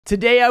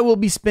Today I will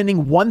be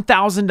spending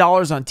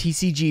 $1,000 on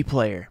TCG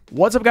Player.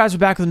 What's up guys, we're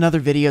back with another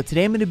video.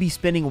 Today I'm going to be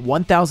spending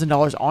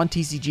 $1,000 on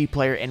TCG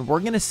Player and we're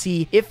going to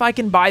see if I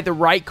can buy the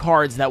right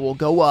cards that will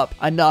go up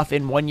enough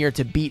in 1 year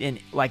to beat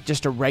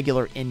just a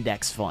regular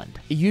index fund.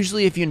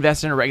 Usually if you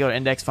invest in a regular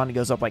index fund, it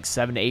goes up like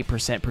 7 to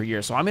 8% per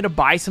year. So I'm going to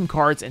buy some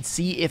cards and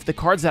see if the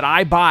cards that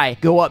I buy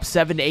go up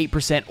 7 to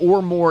 8%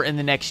 or more in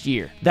the next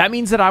year. That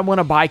means that I want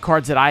to buy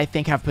cards that I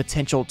think have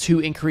potential to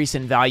increase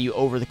in value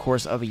over the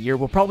course of a year.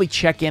 We'll probably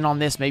check in on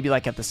this maybe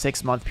like at the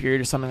 6-month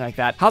period or something like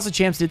that. House of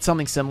Champs did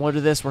something similar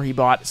to this where he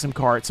bought some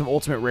cards, some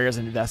ultimate rares,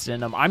 and invested in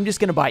them. I'm just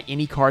going to buy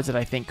any cards that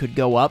I think could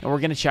go up, and we're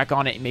going to check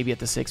on it maybe at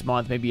the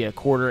 6-month, maybe a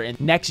quarter, and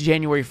next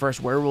January 1st,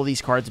 where will these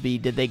cards be?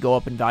 Did they go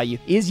up in value?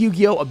 Is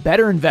Yu-Gi-Oh! A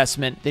better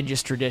investment than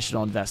just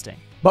traditional investing?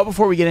 But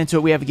before we get into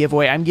it, we have a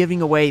giveaway. I'm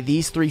giving away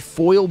these 3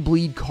 foil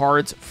bleed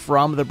cards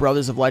from the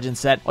Brothers of Legend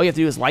set. All you have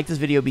to do is like this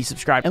video, be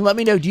subscribed, and let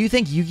me know, do you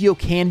think Yu-Gi-Oh!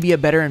 Can be a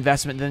better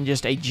investment than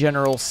just a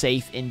general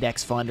safe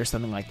index fund or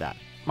something like that?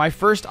 My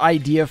first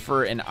idea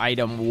for an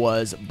item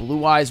was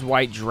Blue Eyes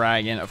White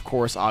Dragon. Of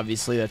course,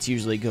 obviously, that's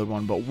usually a good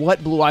one, but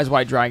what Blue Eyes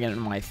White Dragon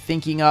am I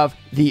thinking of?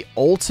 The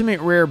Ultimate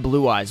Rare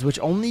Blue Eyes, which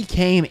only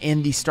came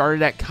in the starter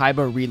deck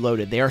Kaiba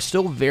Reloaded. They are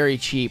still very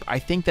cheap. I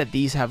think that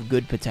these have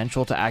good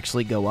potential to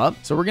actually go up.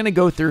 So we're going to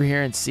go through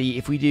here and see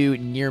if we do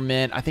near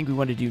mint. I think we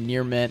want to do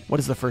near mint. What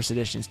is the first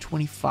edition? It's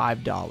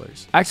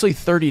 $25. Actually,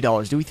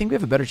 $30. Do we think we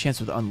have a better chance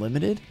with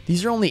unlimited?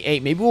 These are only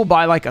 8. Maybe we'll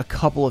buy like a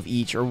couple of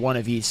each or one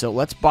of each. So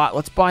let's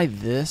buy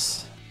this.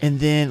 And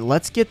then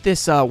let's get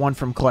this one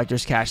from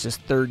Collector's Cash, this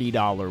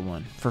 $30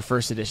 one for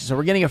first edition. So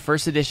we're getting a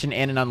first edition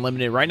and an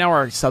unlimited. Right now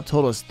our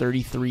subtotal is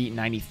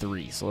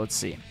 $33.93. So let's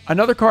see.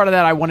 Another card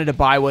that I wanted to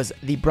buy was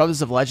the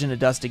Brothers of Legend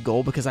Adusted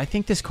Gold because I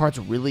think this card's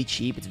really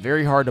cheap. It's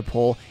very hard to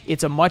pull.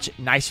 It's a much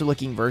nicer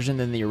looking version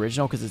than the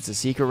original because it's a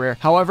secret rare.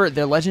 However,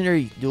 their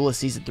Legendary Duelist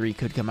Season 3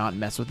 could come out and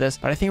mess with this.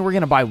 But I think we're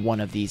going to buy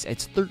one of these.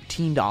 It's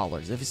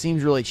 $13. If it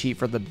seems really cheap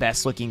for the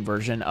best looking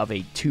version of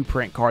a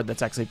 2-print card,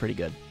 that's actually pretty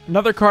good.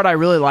 Another card I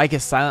really like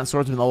is Silent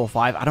Swordsman level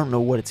 5. I don't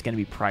know what it's going to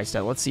be priced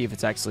at. Let's see if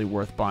it's actually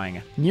worth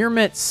buying. Near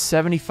mint,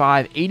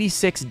 $75,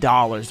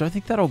 $86. Do I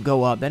think that'll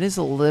go up? That is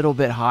a little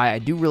bit high. I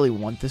do really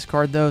want this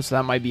card though, so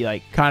that might be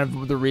like kind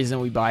of the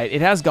reason we buy it.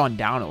 It has gone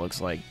down, it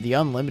looks like. The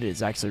unlimited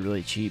is actually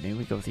really cheap. Maybe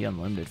we go with the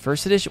unlimited.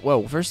 First edition,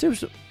 whoa, first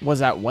edition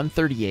was at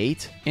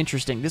 $138.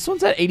 Interesting. This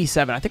one's at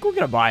 $87. I think we're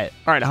going to buy it.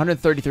 All right,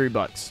 133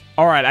 bucks.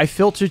 All right, I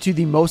filtered to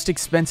the most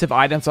expensive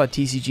items on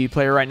TCG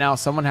Player right now.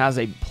 Someone has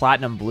a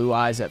Platinum Blue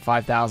Eyes at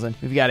 $5,000.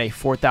 We've got a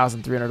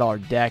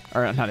 $4,300 deck,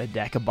 or not a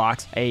deck, a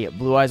box. A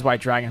Blue Eyes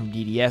White Dragon from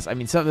DDS. I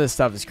mean, some of this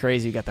stuff is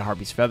crazy. You got the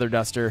Harpy's Feather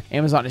Duster.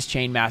 Amazon is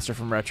Chain Master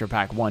from Retro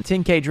Pack 1.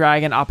 10K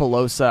Dragon,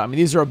 Apollosa. I mean,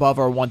 these are above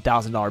our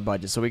 $1,000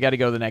 budget, so we got to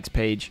go to the next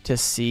page to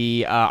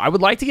see. I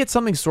would like to get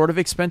something sort of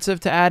expensive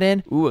to add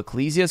in. Ooh,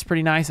 Ecclesia is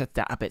pretty nice. That's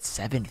up at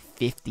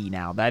 $750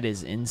 now. That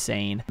is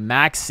insane.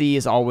 Max C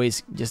is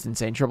always just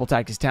insane. Triple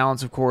Tactics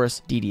Talents, of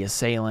course. DD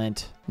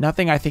Assailant.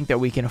 Nothing I think that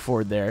we can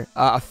afford there.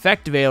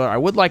 Effect Veiler. I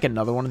would like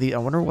another one of these. I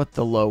wonder what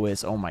the low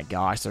is. Oh my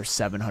gosh, they're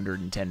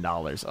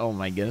 $710. Oh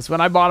my goodness. When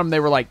I bought them, they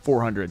were like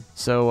 $400.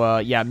 So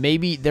yeah,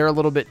 maybe they're a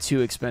little bit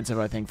too expensive,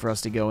 I think, for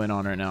us to go in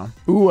on right now.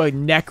 Ooh, a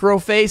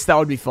Necroface. That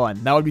would be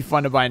fun. That would be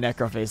fun to buy a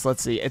Necroface.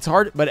 Let's see. It's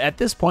hard, but at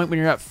this point, when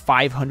you're at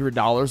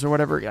 $500 or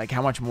whatever, like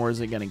how much more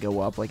is it going to go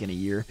up like in a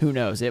year? Who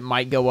knows? It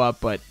might go up,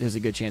 but there's a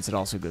good chance it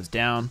also goes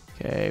down.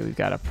 Okay, we've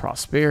got a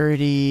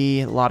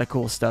Prosperity. A lot of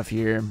cool stuff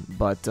here,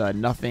 but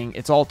nothing.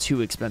 It's all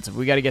too expensive.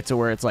 We got to get to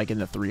where it's like in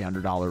the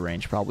 $300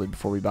 range probably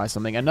before we buy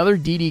something. Another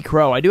DD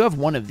Crow. I do have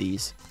one of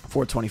these.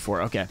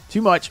 $424. Okay,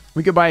 too much.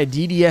 We could buy a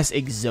DDS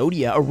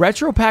Exodia, a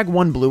Retro Pack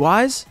 1 Blue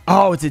Eyes.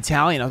 Oh, it's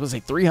Italian. I was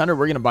going to say $300.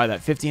 We're going to buy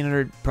that.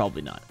 $1,500.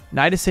 Probably not.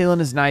 Night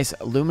Assailant is nice.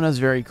 Lumina's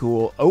very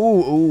cool.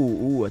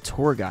 Oh, a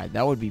tour guide.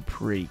 That would be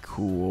pretty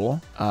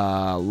cool.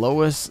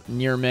 Lowest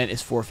near mint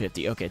is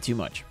 $450. Okay, too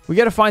much. We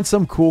got to find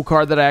some cool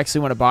card that I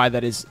actually want to buy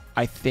that is,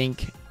 I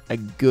think, a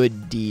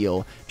good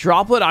deal.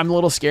 Droplet, I'm a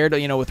little scared,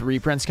 you know, with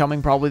reprints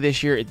coming probably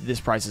this year. This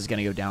price is going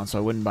to go down, so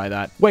I wouldn't buy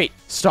that. Wait,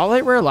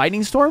 Starlight Rare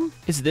Lightning Storm?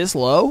 Is this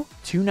low?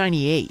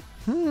 $298.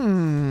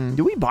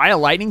 Do we buy a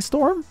Lightning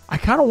Storm? I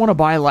kind of want to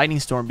buy a Lightning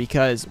Storm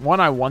because, one,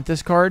 I want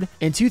this card,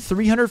 and two,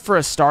 $300 for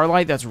a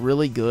Starlight, that's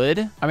really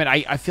good. I mean,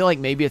 I feel like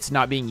maybe it's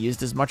not being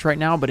used as much right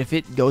now, but if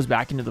it goes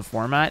back into the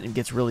format and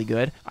gets really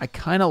good, I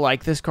kind of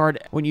like this card.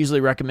 I wouldn't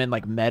usually recommend,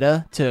 like,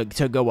 meta to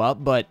go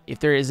up, but if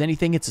there is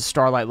anything, it's a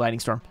Starlight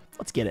Lightning Storm.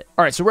 Let's get it.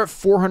 All right, so we're at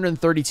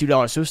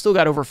 $432, so we've still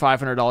got over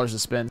 $500 to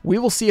spend. We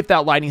will see if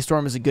that Lightning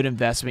Storm is a good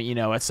investment, you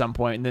know, at some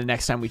point and the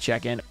next time we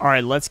check in. All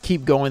right, let's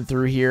keep going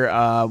through here.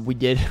 We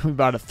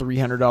bought a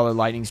 $300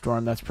 Lightning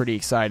Storm. That's pretty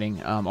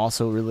exciting.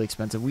 Also really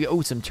expensive. We owe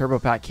some Turbo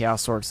Pack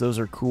Chaos Orcs. Those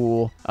are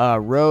cool.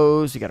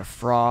 Rose, we got a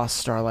Frost,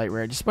 Starlight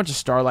Rare, just a bunch of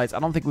Starlights. I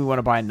don't think we want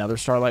to buy another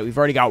Starlight. We've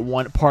already got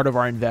one part of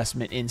our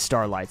investment in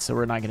Starlights, so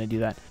we're not going to do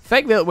that.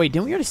 Fake Veil, wait,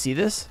 didn't we already see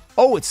this?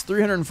 Oh, it's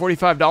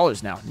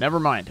 $345 now. Never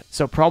mind.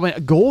 So probably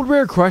gold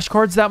rare crush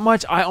cards that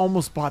much. I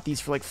almost bought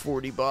these for like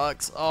 40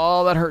 bucks.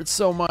 Oh, that hurts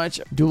so much.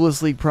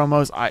 Duelist League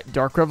promos.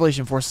 Dark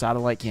Revelation 4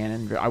 satellite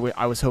cannon.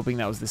 I was hoping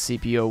that was the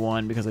CPO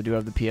one because I do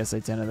have the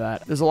PSA 10 of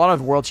that. There's a lot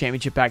of World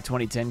Championship Pack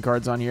 2010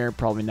 cards on here.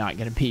 Probably not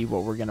going to be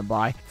what we're going to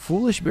buy.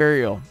 Foolish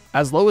Burial.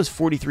 As low as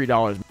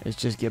 $43. Let's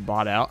just get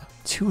bought out.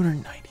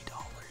 $290.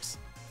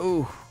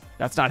 Ooh,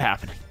 that's not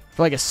happening.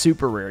 For like a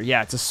super rare.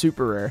 Yeah, it's a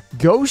super rare.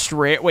 Ghost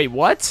rare. Wait,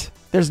 what?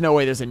 There's no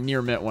way there's a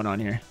near mint one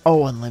on here.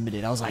 Oh,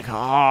 unlimited. I was like,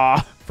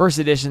 ah. First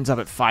edition's up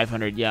at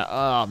 500. Yeah.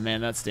 Oh,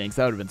 man, that stinks.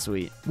 That would have been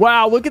sweet.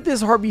 Wow, look at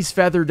this Harvey's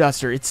Feather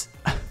Duster. It's...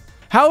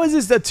 How is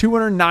this a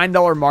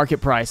 $209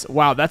 market price?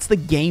 Wow, that's the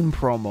game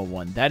promo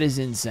one. That is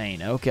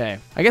insane. Okay.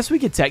 I guess we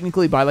could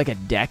technically buy like a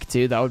deck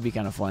too. That would be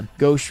kind of fun.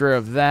 Ghost rare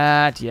of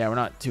that. Yeah, we're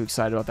not too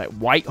excited about that.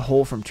 White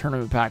hole from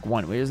Tournament Pack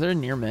 1. Wait, is there a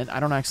near mint? I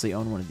don't actually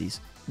own one of these.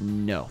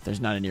 No,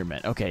 there's not a near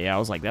mint. Okay, yeah, I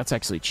was like, that's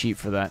actually cheap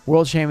for that.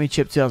 World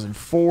Championship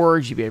 2004,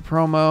 GBA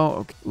promo.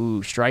 Okay.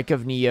 Ooh, Strike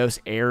of Neos,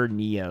 Air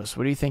Neos.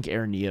 What do you think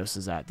Air Neos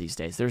is at these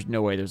days? There's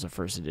no way there's a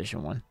first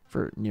edition one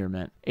for near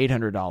mint.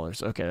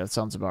 $800. Okay, that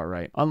sounds about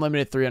right.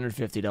 Unlimited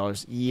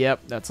 $350.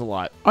 Yep, that's a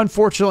lot.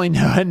 Unfortunately,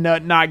 no,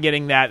 not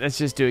getting that. That's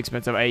just too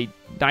expensive. A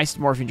nice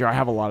morphine jar. I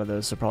have a lot of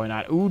those, so probably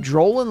not. Ooh,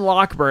 Droll and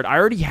Lockbird. I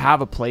already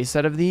have a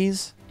playset of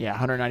these. Yeah,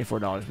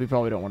 $194. We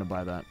probably don't want to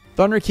buy that.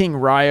 Thunder King,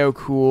 Ryo,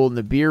 cool.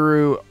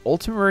 Nibiru,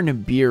 Ultimate Rare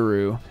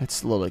Nibiru.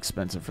 It's a little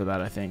expensive for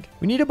that, I think.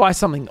 We need to buy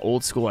something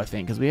old school, I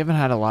think, because we haven't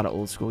had a lot of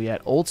old school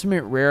yet.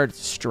 Ultimate Rare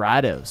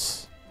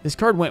Stratos. This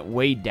card went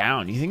way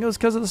down. You think it was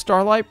because of the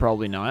Starlight?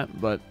 Probably not,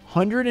 but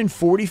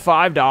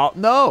 $145.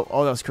 No!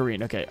 Oh, that was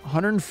Korean. Okay,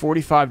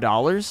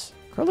 $145?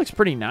 Card looks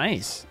pretty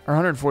nice. Or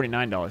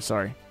 $149,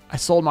 sorry. I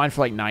sold mine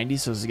for like 90,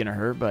 so this is going to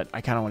hurt, but I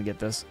kind of want to get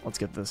this. Let's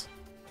get this.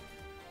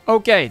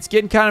 Okay, it's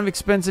getting kind of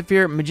expensive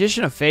here.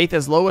 Magician of Faith,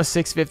 as low as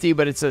 $650,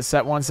 but it's a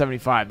set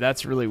 $175.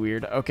 That's really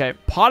weird. Okay,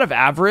 Pot of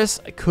Avarice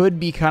could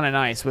be kind of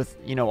nice with,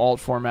 you know,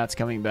 alt formats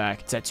coming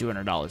back. It's at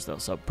 $200 though,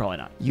 so probably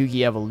not.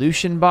 Yugi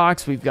Evolution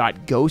box. We've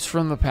got Ghosts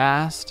from the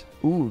Past.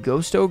 Ooh,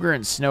 Ghost Ogre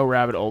and Snow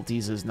Rabbit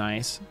ultis is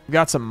nice. We've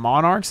got some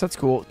Monarchs. That's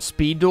cool.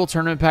 Speed Duel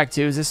Tournament Pack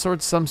 2. Is this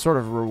some sort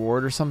of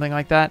reward or something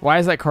like that? Why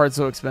is that card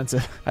so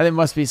expensive? I think it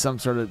must be some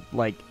sort of,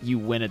 like, you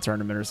win a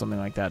tournament or something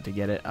like that to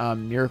get it.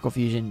 Miracle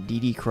Fusion.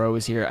 DD Crow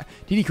is here.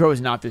 DD Crow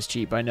is not this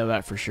cheap. I know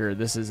that for sure.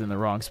 This is in the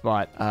wrong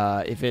spot.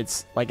 If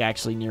it's, like,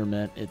 actually near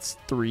mint, it's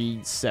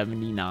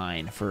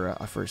 $379 for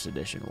a first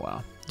edition.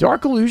 Wow.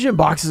 Dark Illusion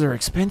boxes are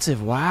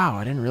expensive. Wow,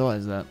 I didn't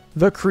realize that.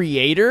 The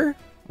Creator?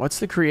 What's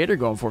the Creator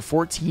going for?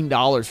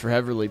 $14 for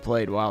Heavily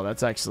Played. Wow,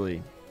 that's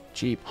actually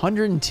cheap.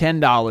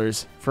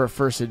 $110 for a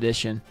first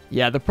edition.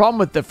 Yeah, the problem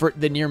with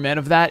the near mint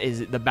of that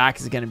is the back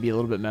is going to be a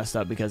little bit messed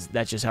up because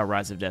that's just how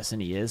Rise of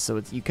Destiny is.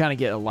 So you kind of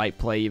get a light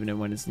play even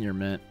when it's near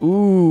mint.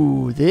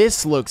 Ooh,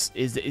 this looks...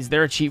 Is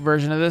there a cheap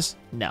version of this?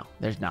 No,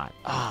 there's not.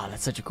 Ah,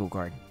 that's such a cool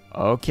card.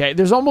 Okay,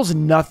 there's almost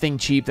nothing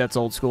cheap that's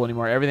old school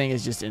anymore. Everything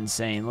is just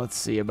insane. Let's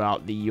see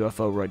about the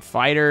UFO Roid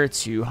Fighter.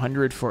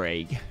 $200 for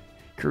a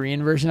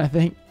Korean version, I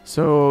think.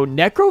 So,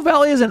 Necro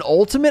Valley is an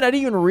ultimate? I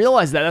didn't even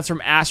realize that. That's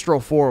from Astro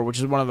 4, which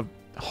is one of the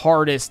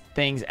hardest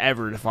things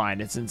ever to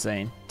find. It's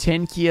insane.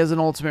 Tenki as an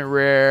ultimate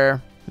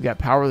rare. We got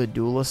Power of the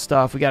Duelist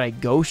stuff. We got a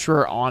Ghost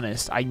Rare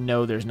Honest. I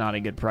know there's not a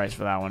good price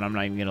for that one. I'm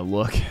not even going to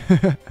look.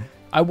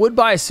 I would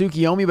buy a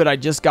Tsukiyomi, but I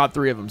just got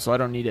 3 of them, so I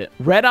don't need it.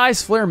 Red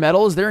Eyes Flare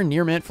Metal. Is there a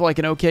near mint for like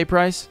an okay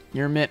price?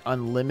 Near mint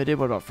unlimited.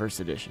 What about first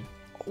edition?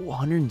 Oh,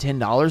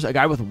 $110? A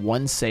guy with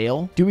 1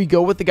 sale? Do we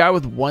go with the guy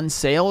with 1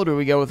 sale, or do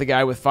we go with the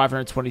guy with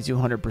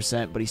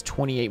 522%, but he's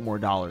 $28 more?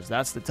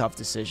 That's the tough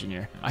decision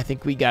here. I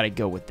think we got to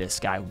go with this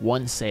guy.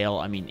 1 sale.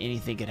 I mean,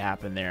 anything could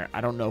happen there.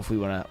 I don't know if we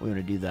want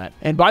to do that.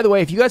 And by the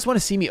way, if you guys want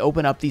to see me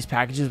open up these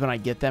packages when I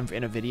get them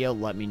in a video,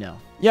 let me know.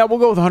 Yeah, we'll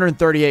go with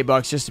 138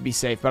 bucks just to be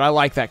safe, but I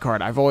like that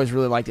card. I've always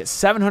really liked it.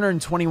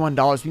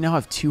 $721. We now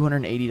have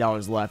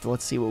 $280 left.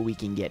 Let's see what we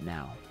can get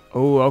now.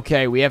 Oh,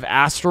 okay. We have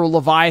Astral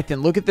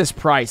Leviathan. Look at this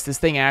price. This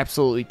thing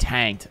absolutely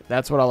tanked.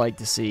 That's what I like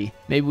to see.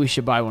 Maybe we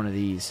should buy one of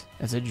these.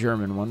 That's a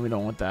German one. We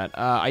don't want that.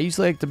 I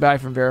usually like to buy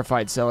from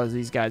verified sellers.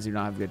 These guys do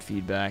not have good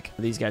feedback.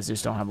 These guys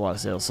just don't have a lot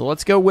of sales. So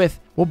let's go with,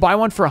 we'll buy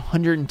one for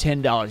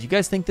 $110. You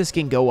guys think this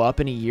can go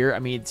up in a year? I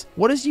mean,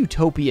 what has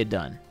Utopia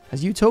done?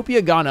 Has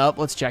Utopia gone up?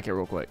 Let's check it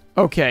real quick.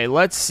 Okay,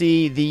 let's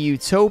see. The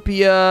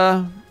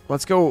Utopia,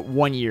 let's go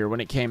 1 year when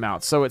it came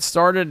out. So it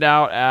started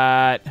out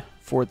at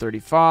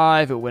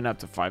 $435, it went up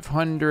to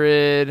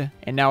 $500,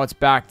 and now it's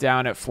back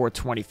down at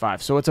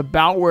 $425. So it's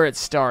about where it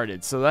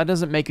started. So that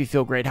doesn't make me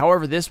feel great.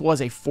 However, this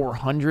was a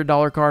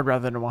 $400 card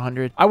rather than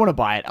 $100. I want to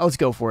buy it. Let's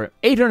go for it.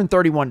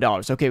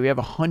 $831. Okay, we have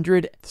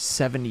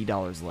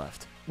 $170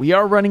 left. We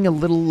are running a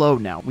little low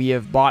now. We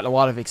have bought a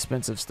lot of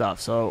expensive stuff.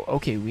 So,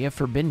 okay, we have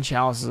Forbidden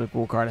Chalice as a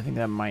cool card. I think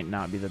that might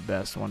not be the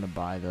best one to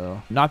buy,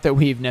 though. Not that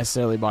we've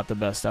necessarily bought the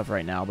best stuff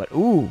right now, but,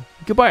 ooh,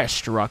 we could buy a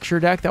structure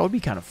deck. That would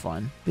be kind of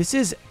fun. This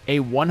is a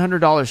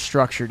 $100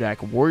 structure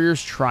deck,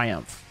 Warriors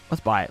Triumph.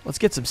 Let's buy it. Let's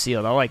get some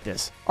sealed. I like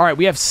this. All right,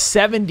 we have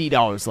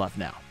 $70 left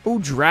now. Oh,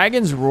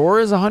 Dragon's Roar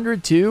is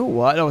 100 too?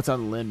 What? Oh, it's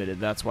unlimited.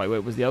 That's why.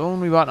 Wait, was the other one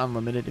we bought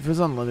unlimited? If it was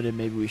unlimited,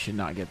 maybe we should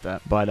not get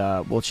that.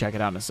 But we'll check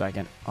it out in a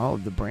second. Oh,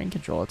 the brain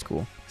control. That's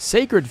cool.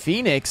 Sacred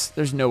Phoenix.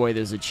 There's no way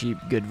there's a cheap,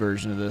 good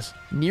version of this.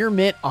 Near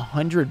mint,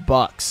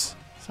 $100.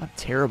 It's not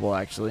terrible,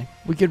 actually.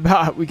 We could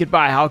buy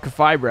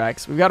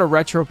Halqifibrax. We've got a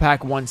Retro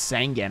Pack 1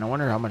 Sangan. I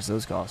wonder how much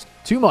those cost.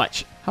 Too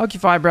much.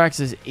 Halqifibrax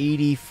is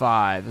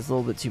 85. It's a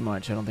little bit too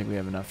much. I don't think we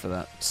have enough for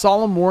that.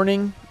 Solemn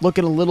Warning,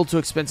 looking a little too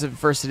expensive in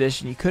first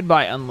edition. You could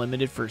buy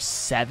Unlimited for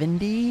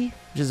 70,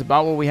 which is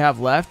about what we have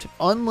left.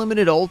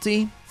 Unlimited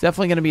Ulti, it's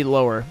definitely going to be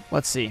lower.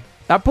 Let's see.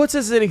 That puts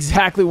us at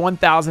exactly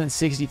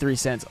 1,063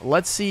 cents.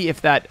 Let's see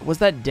if that was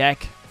that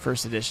deck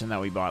first edition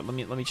that we bought.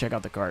 Let me check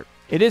out the cart.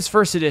 It is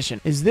first edition.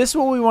 Is this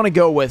what we want to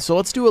go with? So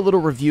let's do a little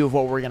review of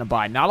what we're going to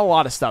buy. Not a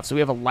lot of stuff. So we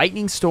have a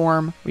Lightning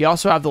Storm. We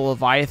also have the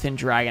Leviathan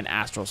Dragon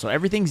Astral. So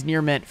everything's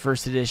near mint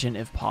first edition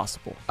if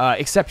possible.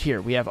 Except here,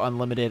 we have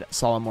Unlimited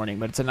Solemn Warning,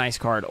 but it's a nice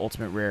card,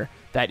 Ultimate Rare,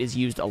 that is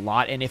used a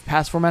lot. And if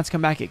past formats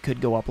come back, it could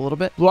go up a little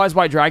bit. Blue Eyes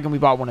White Dragon, we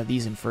bought one of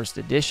these in first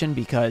edition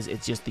because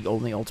it's just the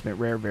only Ultimate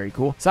Rare. Very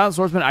cool. Silent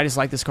Swordsman, I just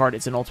like this card.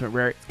 It's an Ultimate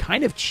Rare. It's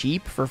kind of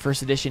cheap for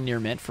first edition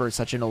near mint for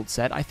such an old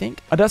set, I think.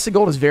 A Dusted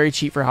Gold is very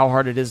cheap for how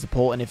hard it is to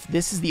pull. And if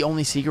this is the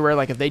only secret rare,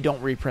 like if they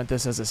don't reprint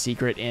this as a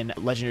secret in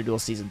Legendary Duel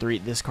Season 3,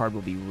 this card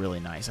will be really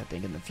nice, I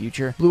think, in the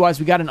future. Blue Eyes,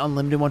 we got an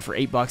unlimited one for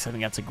 $8. I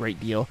think that's a great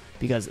deal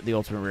because the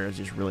Ultimate Rare is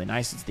just really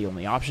nice. It's the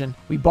only option.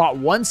 We bought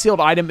one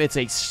sealed item. It's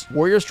a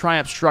Warriors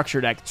Triumph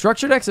Structure Deck.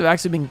 Structure decks have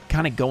actually been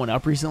kind of going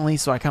up recently,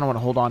 so I kind of want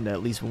to hold on to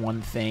at least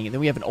one thing. And then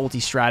we have an Ulti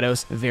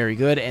Stratos, very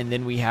good. And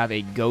then we have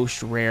a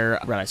Ghost Rare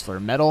Red Eyes Flare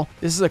Metal.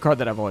 This is a card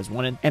that I've always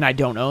wanted and I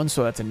don't own,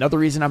 so that's another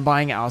reason I'm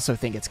buying it. I also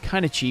think it's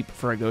kind of cheap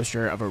for a Ghost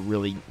Rare of a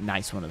really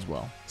nice one as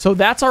well. So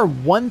that's our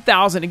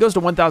 1,000. It goes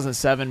to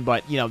 1,007,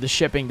 but you know, the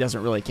shipping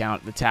doesn't really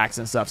count, the tax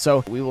and stuff.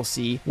 So we will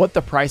see what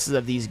the prices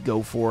of these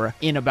go for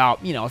in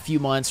about, you know, a few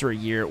months or a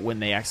year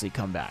when they actually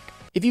come back.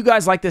 If you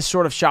guys like this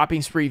sort of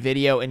shopping spree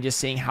video and just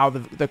seeing how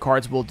the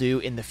cards will do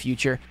in the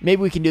future,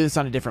 maybe we can do this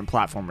on a different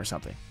platform or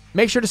something.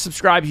 Make sure to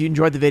subscribe if you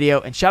enjoyed the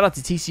video, and shout out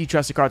to TCG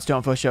Trusted Cards, Toe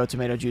Info Show,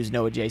 Tomato Juice,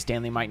 Noah J,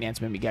 Stanley, Mike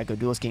Nance, Mimi Gecko,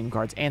 Duelist Gaming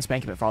Cards, and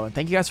Spanky McFarlane.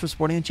 Thank you guys for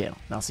supporting the channel,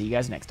 and I'll see you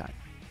guys next time.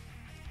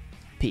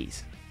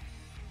 Peace.